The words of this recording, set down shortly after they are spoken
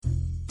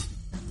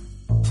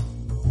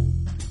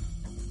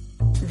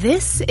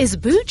This is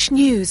Booch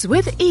News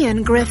with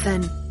Ian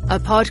Griffin, a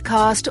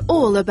podcast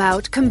all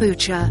about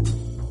kombucha.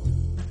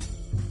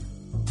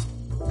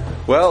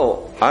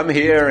 Well, I'm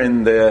here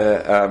in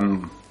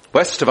the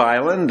west of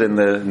Ireland,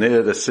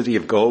 near the city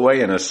of Galway,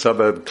 in a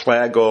suburb,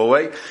 Clare,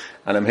 Galway,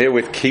 and I'm here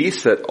with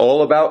Keith at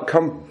All About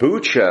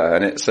Kombucha,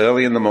 and it's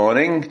early in the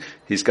morning.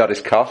 He's got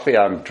his coffee.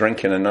 I'm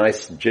drinking a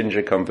nice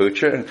ginger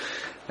kombucha,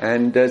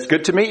 and it's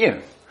good to meet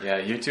you. Yeah,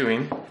 you too,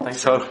 Ian.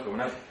 Thanks so much for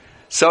coming out.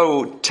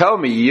 So tell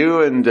me,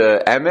 you and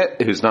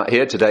Emmett, who's not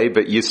here today,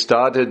 but you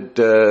started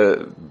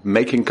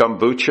making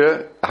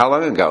kombucha how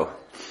long ago,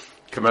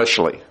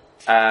 commercially?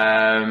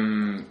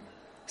 So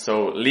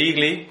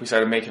legally, we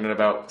started making it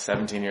about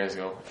 17 years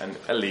ago, and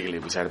illegally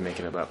we started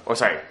making it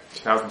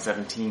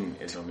 2017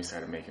 is when we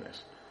started making it.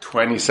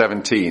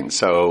 2017.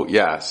 So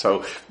yeah.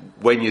 So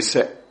when you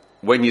say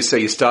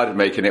you started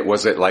making it,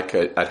 was it like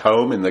at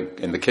home in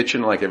the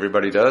kitchen like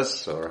everybody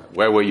does, or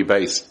where were you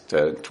based?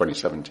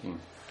 2017.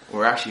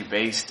 We're actually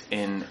based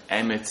in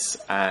Emmett's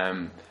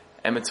home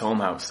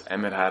house.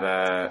 Emmett had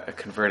a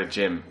converted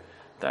gym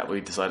that we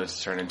decided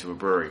to turn into a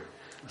brewery.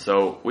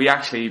 So we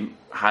actually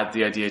had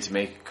the idea to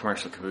make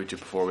commercial kombucha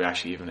before we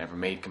actually even ever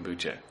made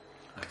kombucha.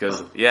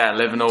 Because,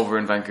 living over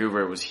in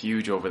Vancouver, it was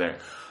huge over there.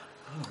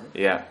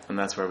 Yeah, and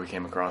that's where we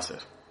came across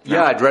it.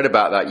 Yeah, I'd read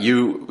about that.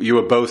 You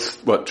were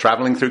both,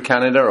 traveling through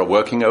Canada or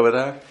working over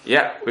there?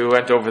 Yeah, we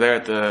went over there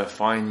at the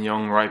fine,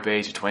 young, ripe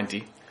age of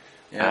 20.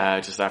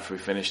 Just after we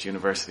finished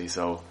university,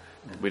 so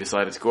we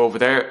decided to go over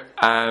there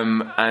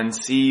and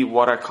see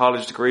what our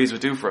college degrees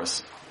would do for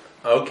us.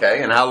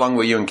 Okay, and how long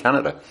were you in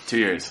Canada? 2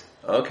 years.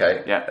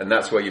 Okay, yeah, and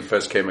that's where you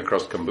first came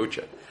across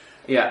kombucha?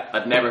 Yeah,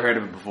 I'd never heard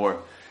of it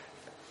before.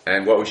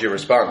 And what was your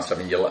response? I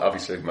mean, you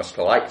obviously must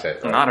have liked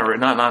it. Right?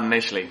 Not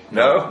initially.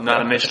 No?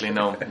 Not initially,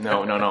 no.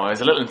 I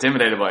was a little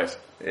intimidated by it.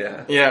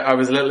 Yeah. Yeah, I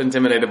was a little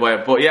intimidated by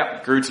it, but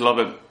yeah, grew to love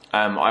it.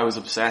 I was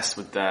obsessed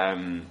with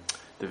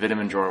the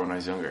vitamin drawer when I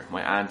was younger.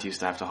 My aunt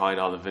used to have to hide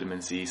all the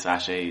vitamin C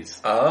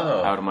sachets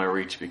out of my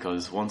reach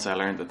because once I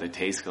learned that they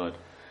taste good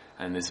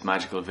and this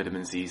magical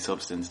vitamin C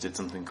substance did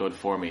something good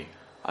for me,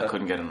 I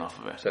couldn't get enough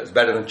of it. So it's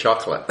better than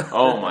chocolate.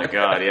 Oh my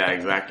god, yeah,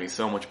 exactly.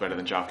 So much better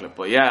than chocolate.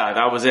 But yeah,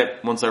 that was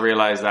it. Once I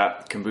realized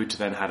that kombucha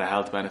then had a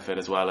health benefit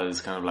as well as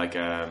kind of like,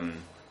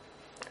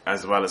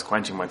 as well as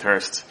quenching my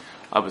thirst,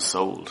 I was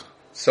sold.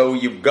 So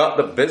you've got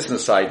the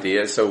business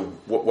idea. So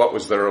what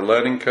was there a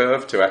learning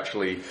curve to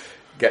actually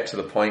get to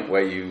the point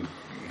where you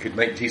could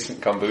make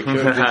decent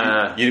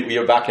kombucha?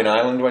 You were back in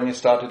Ireland when you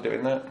started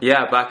doing that?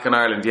 Yeah, back in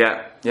Ireland,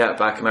 yeah,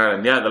 back in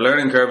Ireland. Yeah, the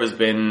learning curve has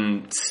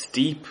been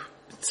steep.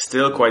 It's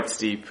still quite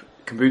steep.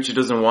 Kombucha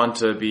doesn't want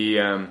to be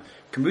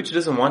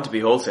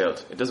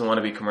wholesaled. It doesn't want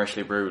to be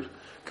commercially brewed.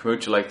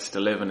 Kombucha likes to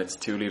live in its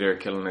 2-liter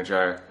kiln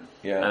jar.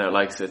 Yeah. And it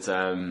likes its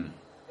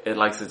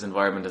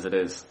environment as it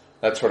is.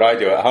 That's what I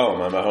do at home.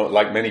 I'm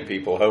like many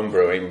people, home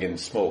brewing in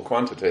small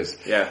quantities.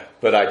 Yeah.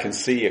 But I can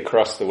see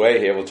across the way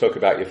here, we'll talk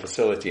about your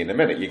facility in a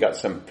minute, you got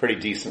some pretty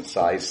decent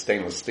sized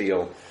stainless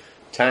steel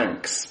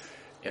tanks.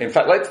 Yeah. In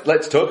fact,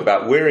 let's talk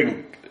about, we're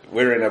in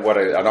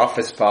an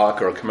office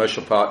park or a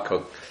commercial park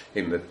called,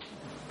 in the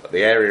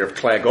area of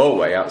Clare,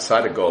 Galway,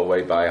 outside of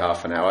Galway by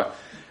half an hour.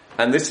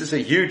 And this is a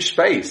huge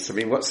space. I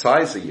mean, what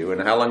size are you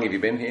and how long have you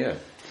been here?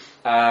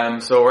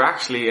 So we're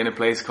actually in a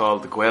place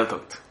called the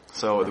Gaeltacht.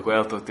 So the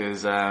Gaeltacht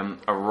is a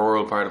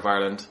rural part of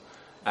Ireland,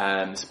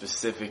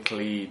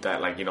 specifically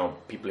that,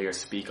 people here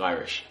speak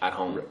Irish at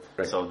home.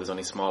 Right. So there's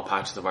only small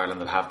patches of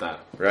Ireland that have that.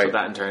 Right. So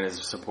that in turn is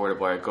supported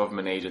by a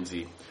government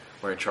agency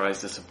where it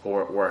tries to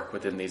support work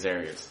within these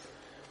areas.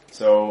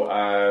 So,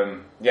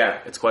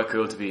 it's quite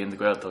cool to be in the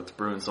Gaeltacht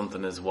brewing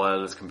something as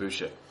wild as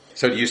kombucha.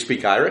 So do you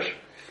speak Irish?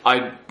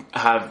 I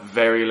have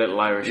very little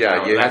Irish.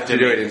 Yeah, you have to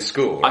do it in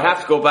school. Right? I'd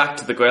have to go back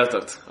to the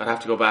Gaeltacht. I'd have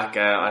to go back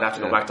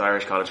to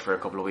Irish college for a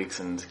couple of weeks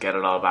and get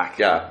it all back.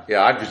 Yeah.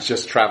 I was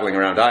just travelling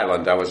around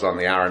Ireland. I was on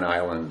the Aran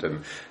Island,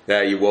 and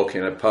there you walk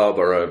in a pub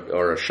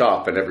or a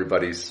shop, and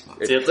everybody's.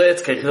 Yeah,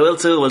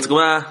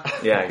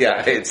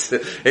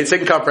 it's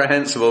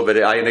incomprehensible,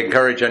 but I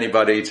encourage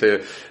anybody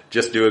to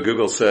just do a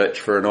Google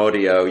search for an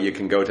audio. You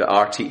can go to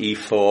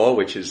RTE4,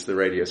 which is the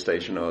radio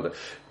station, or the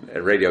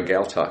Radio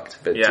Gaeltacht.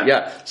 But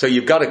so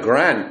you've got a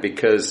grant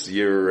because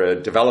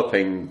you're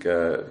developing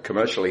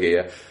commercially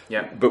here.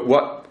 Yeah. But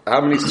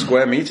how many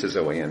square meters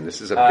are we in?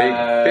 This is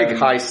a big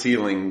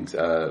high-ceilinged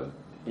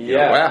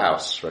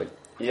warehouse, right?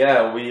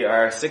 Yeah, we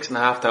are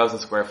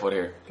 6,500 square foot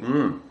here.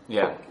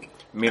 Yeah.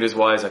 Meters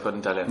wise, I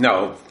couldn't tell you.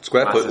 No,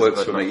 square foot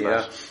works for me,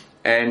 yeah.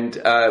 And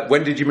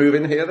when did you move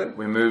in here then?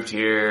 We moved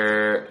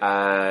here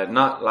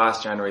not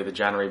last January, the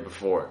January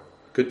before.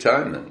 Good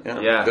time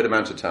then, yeah. Good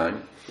amount of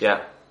time.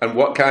 Yeah. And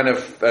what kind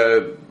of,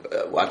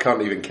 I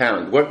can't even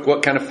count,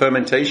 what kind of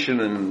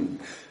fermentation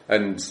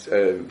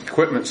and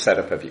equipment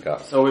setup have you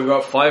got? So we've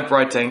got 5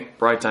 bright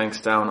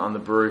tanks down on the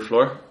brewery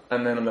floor,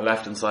 and then on the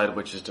left hand side,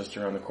 which is just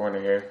around the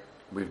corner here,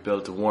 we've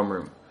built a warm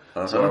room.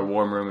 So our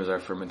warm room is our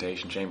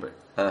fermentation chamber.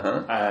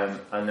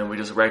 And then we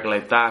just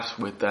regulate that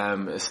with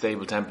a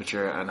stable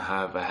temperature and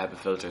have a HEPA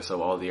filter,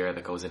 so all the air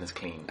that goes in is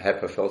clean.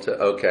 HEPA filter,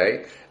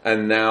 okay.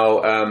 And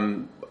now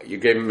you're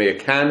giving me a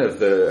can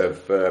of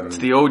it's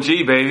the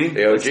OG, baby.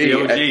 The OG. It's the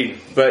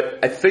OG.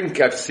 But I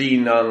think I've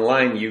seen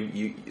online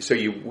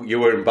you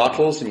were in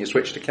bottles and you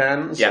switched to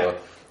cans. Yeah. Or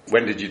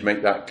when did you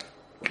make that?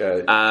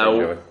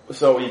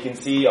 So you can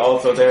see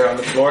also there on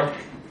the floor,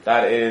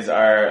 that is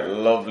our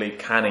lovely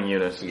canning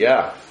unit.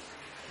 Yeah.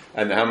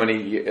 And how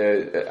many?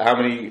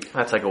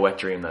 That's like a wet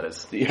dream, that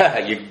is. Yeah,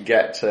 you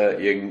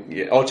can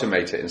you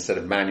automate it instead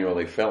of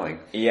manually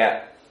filling.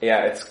 Yeah,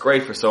 it's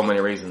great for so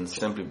many reasons.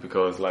 Simply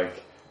because, like,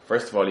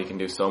 first of all, you can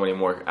do so many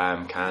more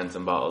cans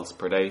and bottles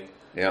per day.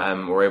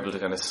 Yeah. We're able to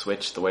kind of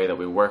switch the way that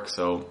we work,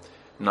 so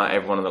not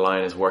everyone on the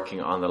line is working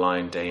on the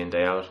line day in,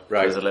 day out.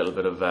 Right. There's a little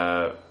bit of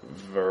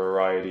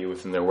variety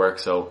within their work,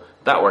 so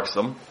that works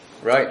for them.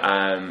 Right.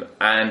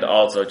 And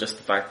also just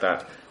the fact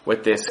that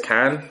with this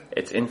can,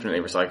 it's infinitely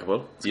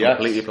recyclable. It's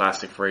completely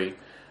plastic free,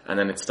 and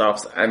then it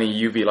stops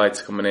any UV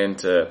lights coming in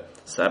to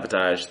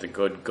sabotage the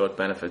good gut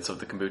benefits of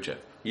the kombucha.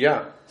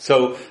 Yeah.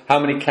 So how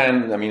many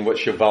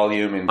what's your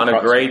volume? On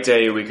a great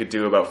day, we could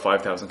do about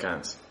 5,000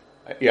 cans.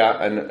 Yeah,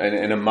 and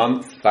in a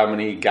month, how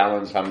many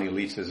gallons, how many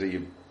litres are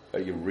you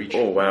reaching?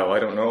 Oh wow, I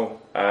don't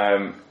know.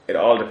 It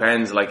all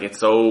depends. Like, it's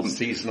so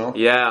seasonal.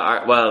 Yeah.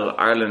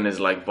 Ireland is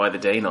like by the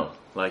day now.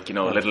 Like,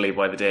 literally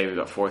by the day, we've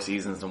got 4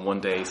 seasons in one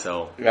day.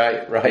 So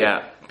right.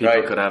 Yeah,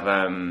 people could have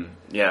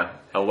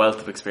a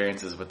wealth of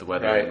experiences with the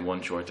weather in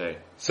one short day.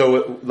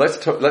 So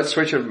let's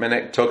switch a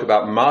minute, talk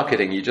about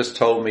marketing. You just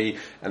told me,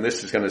 and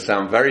this is going to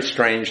sound very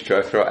strange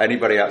to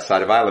anybody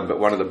outside of Ireland, but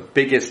one of the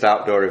biggest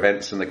outdoor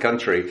events in the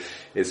country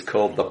is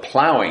called the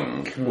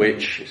ploughing,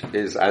 which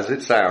is, as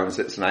it sounds,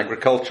 it's an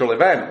agricultural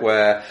event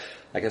where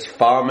I guess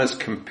farmers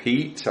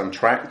compete on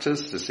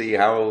tractors to see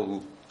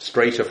how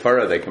straight a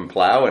furrow they can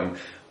plough. And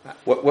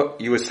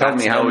what you were telling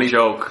me, how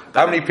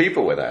many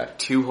people were there?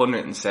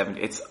 270.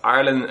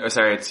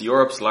 It's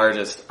Europe's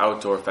largest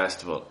outdoor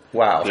festival.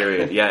 Wow.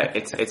 Period. Yeah,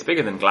 it's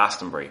bigger than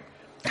Glastonbury,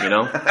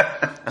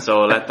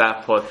 So let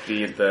that put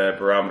the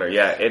barometer.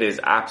 Yeah, it is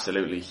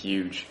absolutely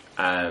huge.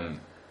 And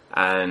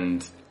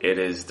it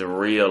is the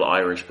real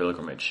Irish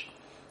pilgrimage.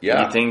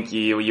 Yeah. You think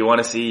you want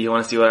to see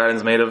what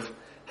Ireland's made of?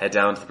 Head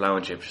down to the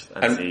ploughing chips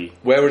and see.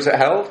 Where was it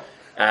held?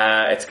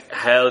 It's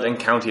held in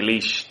County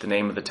Laois, the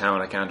name of the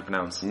town I can't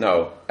pronounce.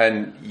 No.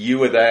 And you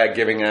were there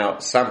giving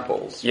out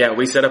samples? Yeah,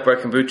 we set up our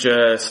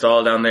kombucha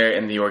stall down there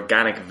in the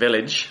organic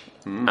village,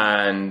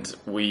 and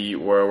we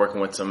were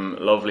working with some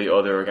lovely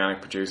other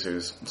organic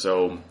producers.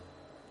 So,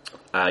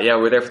 we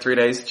were there for 3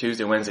 days,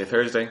 Tuesday, Wednesday,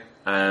 Thursday.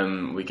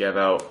 We gave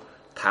out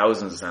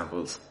thousands of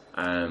samples.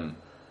 And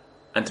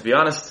to be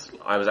honest,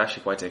 I was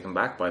actually quite taken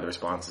back by the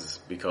responses,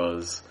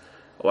 because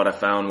what I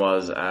found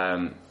was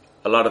a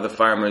lot of the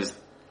farmers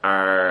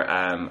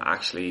are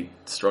actually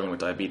struggling with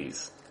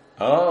diabetes.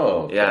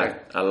 Oh, okay. Yeah.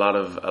 A lot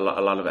of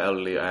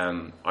elderly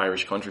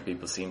Irish country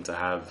people seem to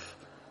have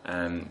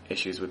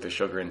issues with their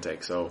sugar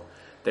intake, so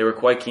they were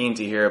quite keen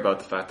to hear about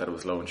the fact that it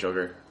was low in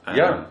sugar.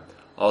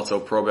 Also,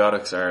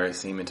 probiotics are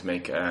seeming to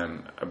make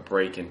a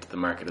break into the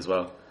market as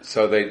well.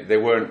 So they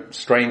weren't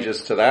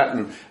strangers to that.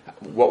 And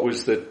what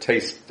was the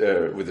taste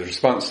with the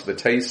response to the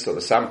taste or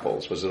the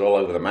samples? Was it all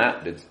over the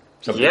map?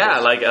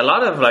 Like a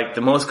lot of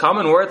the most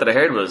common word that I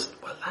heard was,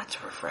 "Well,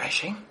 that's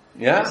refreshing."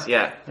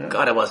 Yeah.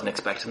 God, I wasn't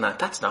expecting that.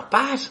 That's not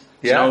bad.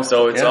 Yeah.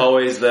 So it's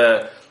always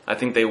I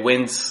think they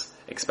wince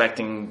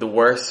expecting the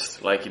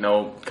worst,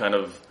 kind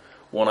of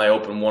one eye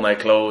open, one eye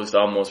closed,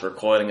 almost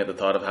recoiling at the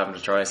thought of having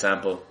to try a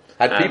sample.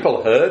 Had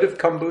people heard of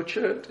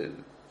kombucha?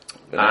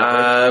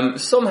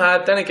 Some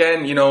had. Then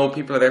again,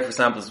 people are there for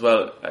samples as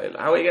well.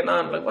 How are you getting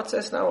on? Like, what's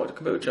this now?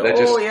 Kombucha? They're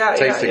just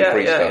tasting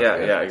free stuff.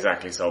 Yeah,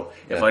 exactly. So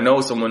if I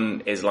know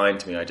someone is lying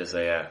to me, I just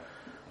say,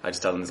 I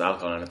just tell them there's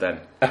alcohol in it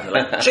then. And they're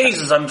like,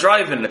 Jesus, I'm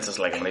driving. And it's just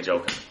like, am I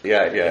joking?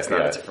 Yeah. It's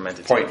not, it's a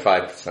fermented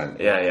 0.5%.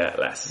 Yeah,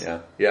 less.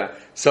 Yeah.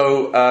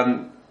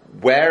 So,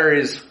 where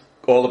is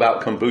All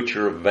About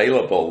Kombucha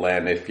available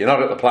then? If you're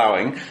not at the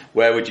ploughing,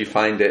 where would you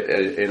find it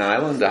in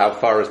Ireland? How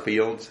far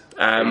afield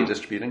are you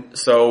distributing?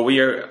 So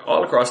we are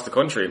all across the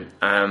country.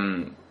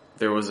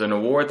 There was an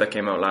award that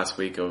came out last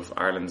week of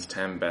Ireland's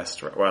 10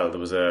 best, there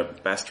was a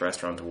best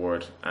restaurant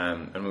award,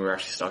 and we were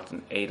actually stocked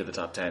in 8 of the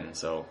top 10,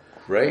 so.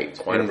 Great.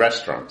 In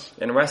restaurants?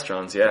 In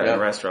restaurants, in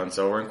restaurants.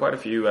 So we're in quite a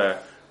few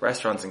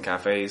restaurants and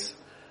cafes,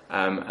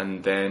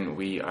 and then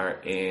we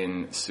are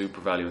in Super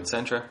Value in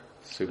Centra.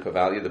 Super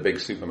Value, the big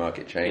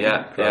supermarket chain.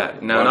 Yeah.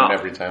 No, not in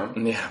every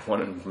town. Yeah,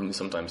 one,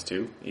 sometimes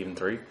 2, even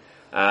 3.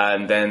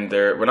 And then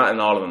we're not in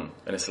all of them,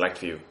 in a select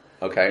few.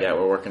 Okay. Yeah,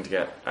 we're working to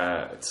get,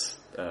 it's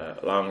a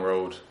long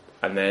road.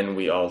 And then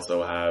we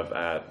also have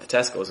the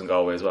Tesco's in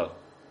Galway as well.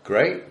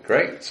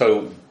 Great.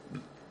 So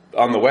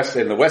in the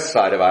west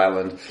side of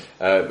Ireland,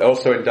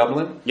 also in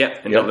Dublin? Yeah,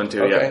 in Dublin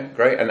too, okay,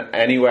 great. And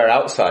anywhere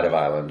outside of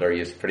Ireland, or are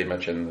you pretty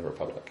much in the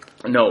Republic?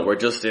 No, we're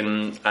just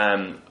in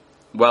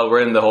Well,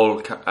 we're in the whole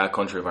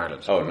country of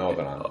Ireland. Oh,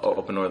 Northern Ireland.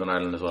 Up in Northern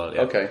Ireland as well,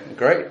 yeah. Okay,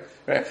 great.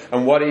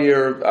 And what are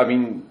your,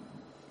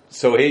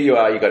 so here you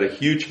are, you've got a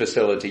huge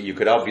facility. You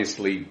could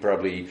obviously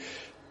probably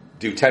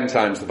do 10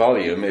 times the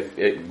volume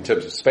in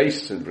terms of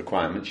space and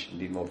requirements. You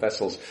need more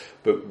vessels.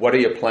 But what are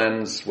your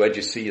plans? Where do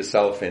you see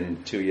yourself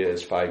in 2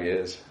 years, 5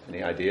 years?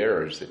 Any idea,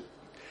 or is it?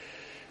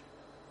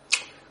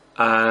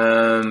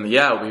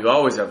 Yeah, we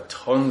always have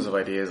tons of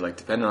ideas. Like,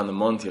 depending on the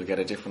month, you'll get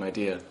a different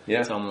idea. Yeah.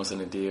 It's almost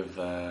an idea of,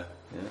 an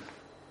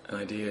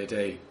idea a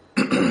day.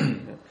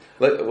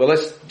 Well,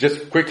 let's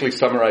just quickly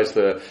summarize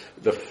the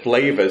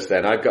flavors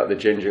then. I've got the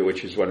ginger,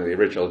 which is one of the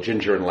original,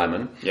 ginger and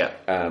lemon. Yeah.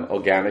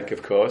 Organic,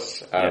 of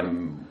course.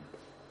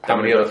 How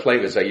many other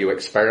flavors? Are you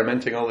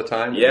experimenting all the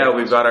time? Yeah,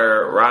 we've got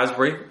our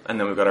raspberry, and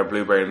then we've got our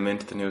blueberry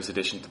mint, the newest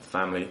addition to the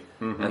family.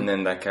 Mm-hmm. And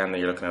then that can that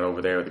you're looking at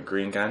over there, the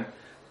green can,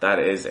 that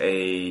is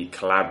a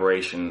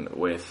collaboration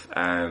with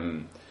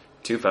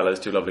two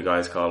lovely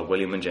guys called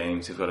William and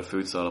James, who've got a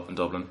food stall up in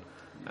Dublin.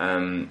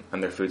 And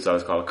their food style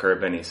is called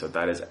Curbenny, so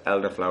that is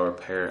elderflower,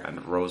 pear,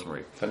 and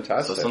rosemary.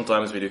 Fantastic. So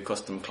sometimes we do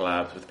custom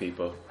collabs with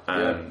people,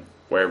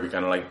 where we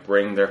kind of like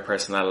bring their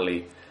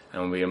personality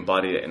and we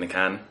embody it in a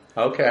can.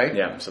 Okay.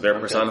 Yeah, so they're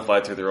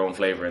personified through their own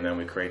flavor, and then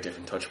we create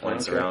different touch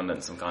points around it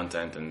and some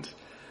content, and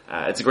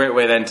it's a great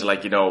way then to,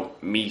 like,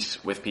 meet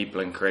with people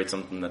and create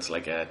something that's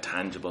like a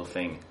tangible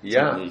thing.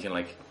 Yeah. Something you can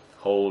like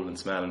hold and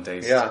smell and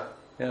taste. Yeah.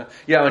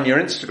 Yeah, on your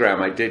Instagram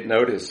I did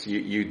notice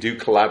you do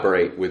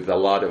collaborate with a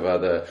lot of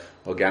other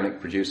organic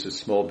producers,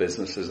 small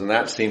businesses, and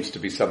that seems to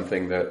be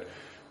something that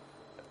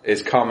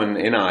is common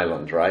in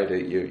Ireland, right?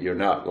 You're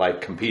not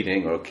like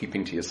competing or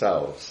keeping to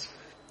yourselves.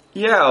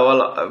 Yeah,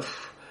 well,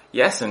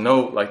 yes and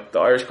no. Like, the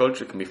Irish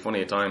culture can be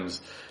funny at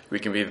times. We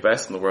can be the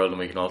best in the world and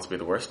we can also be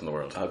the worst in the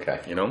world. Okay.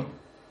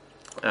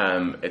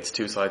 It's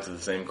two sides of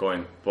the same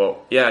coin. But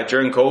yeah,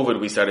 during COVID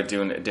we started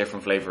doing a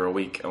different flavor a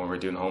week, and we were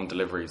doing home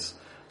deliveries.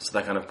 So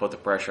that kind of put the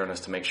pressure on us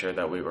to make sure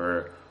that we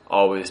were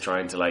always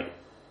trying to, like,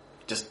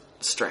 just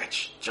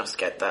stretch, just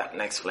get that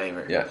next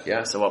flavor.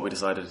 Yeah. So what we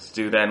decided to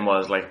do then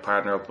was, like,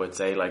 partner up with,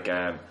 say, like,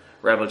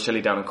 Rebel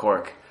Chili down in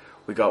Cork.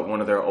 We got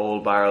one of their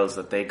old barrels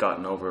that they'd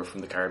gotten over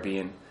from the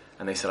Caribbean,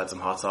 and they still had some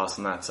hot sauce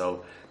in that,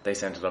 so they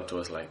sent it up to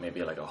us, like,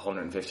 maybe like a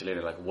 150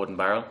 litre, like, wooden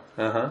barrel.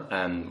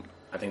 And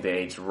I think they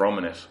aged rum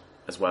in it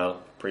as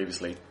well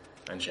previously,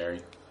 and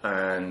sherry.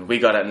 And we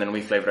got it, and then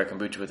we flavoured our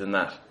kombucha within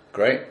that.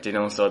 Great.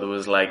 So there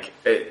was like,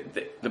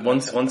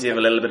 once you have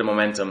a little bit of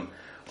momentum,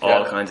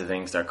 all kinds of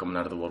things start coming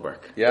out of the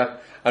woodwork. Yeah.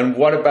 And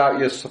what about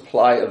your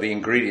supply of the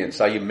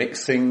ingredients? Are you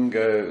mixing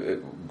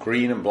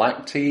green and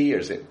black tea, or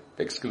is it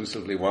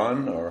exclusively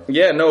one? Or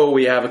yeah, no,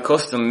 we have a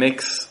custom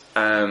mix.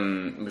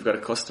 We've got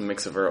a custom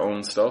mix of our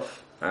own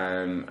stuff,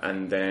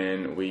 and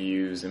then we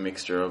use a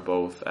mixture of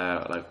both.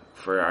 Like,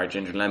 for our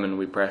ginger and lemon,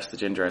 we press the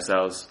ginger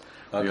ourselves.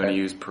 We only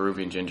use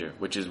Peruvian ginger,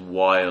 which is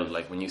wild.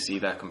 Like, when you see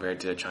that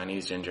compared to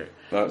Chinese ginger,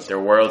 they're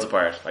worlds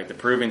apart. Like, the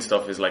Peruvian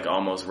stuff is like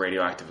almost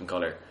radioactive in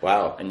colour.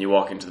 Wow. And you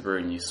walk into the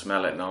brewery and you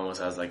smell it, and it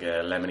almost has like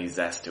a lemony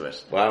zest to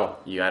it. Wow.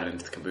 You add it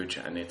into the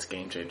kombucha and it's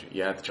game changer.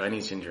 You add the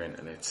Chinese ginger in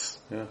and it's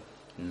a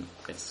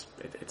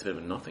bit of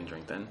a nothing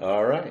drink then.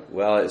 All right.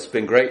 Well, it's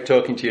been great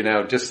talking to you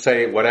now. Just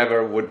say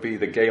whatever would be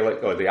the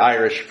Gaelic or the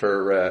Irish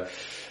for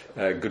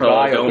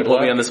goodbye. Don't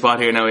put me on the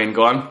spot here now, Ian.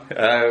 Go on.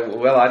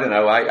 Well, I don't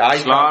know.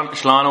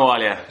 Slán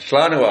Óália.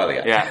 Slán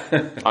Óália. Yeah.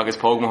 Agus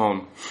Póg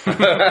Mahone.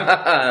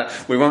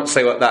 We won't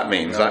say what that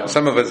means. No.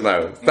 Some of us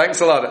know.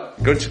 Thanks a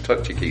lot. Good to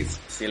talk to you,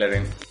 Keith. See you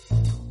later.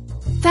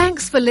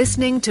 Thanks for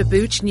listening to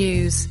Booch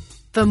News.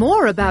 For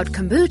more about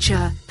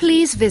kombucha,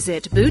 please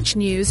visit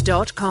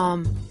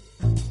boochnews.com.